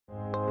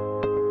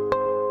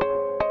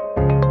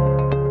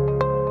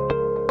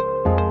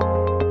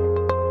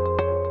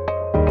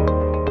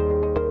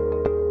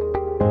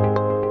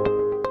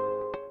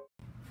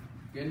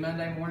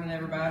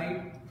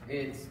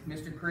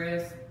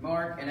Chris,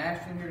 Mark, and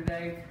Ashton here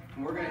today,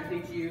 and we're going to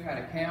teach you how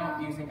to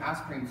count using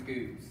ice cream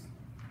scoops.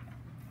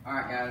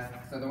 Alright guys,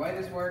 so the way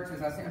this works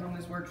is I sent home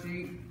this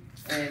worksheet,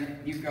 and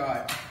you've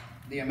got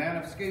the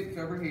amount of scoops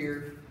over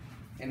here,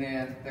 and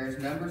then there's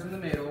numbers in the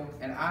middle,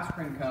 and ice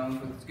cream cones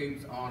with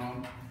scoops on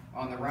them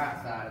on the right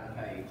side of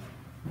the page.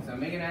 So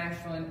me and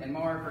Ashlyn and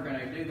Mark are going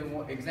to do the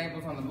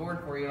examples on the board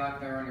for you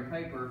like they're on your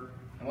paper,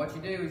 and what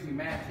you do is you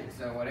match it.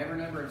 So whatever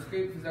number of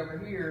scoops is over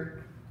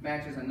here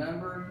matches a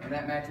number, and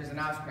that matches an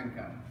ice cream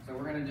cone. So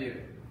we're going to do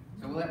it.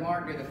 So we'll let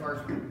Mark do the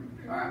first one.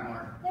 Alright,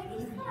 Mark.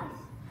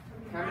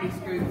 How many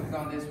scoops is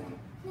on this one?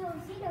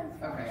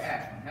 Okay,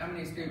 Ashlyn, how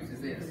many scoops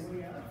is this?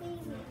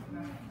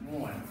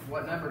 1.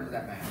 What number does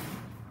that match?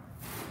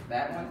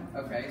 That one?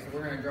 Okay, so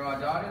we're going to draw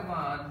a dotted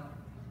line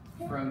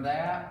from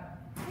that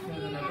to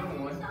the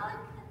number 1.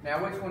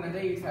 Now, which one of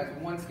these has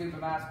 1 scoop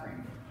of ice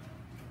cream?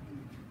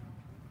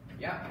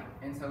 Yeah,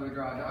 and so we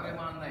draw a dotted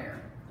line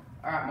there.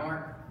 Alright,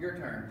 Mark, your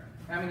turn.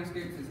 How many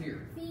scoops is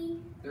here?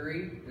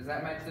 3. Does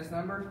that match this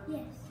number?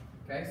 Yes.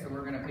 Okay, so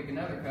we're going to pick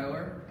another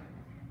color.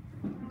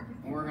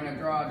 And we're going to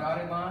draw a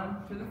dotted line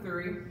to the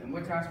 3. And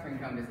which ice cream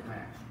cone does it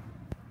match?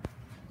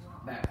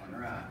 That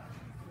one, right.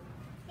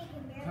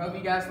 Hope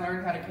you guys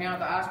learned how to count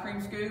the ice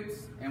cream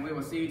scoops. And we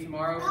will see you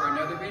tomorrow for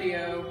another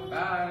video.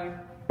 Bye.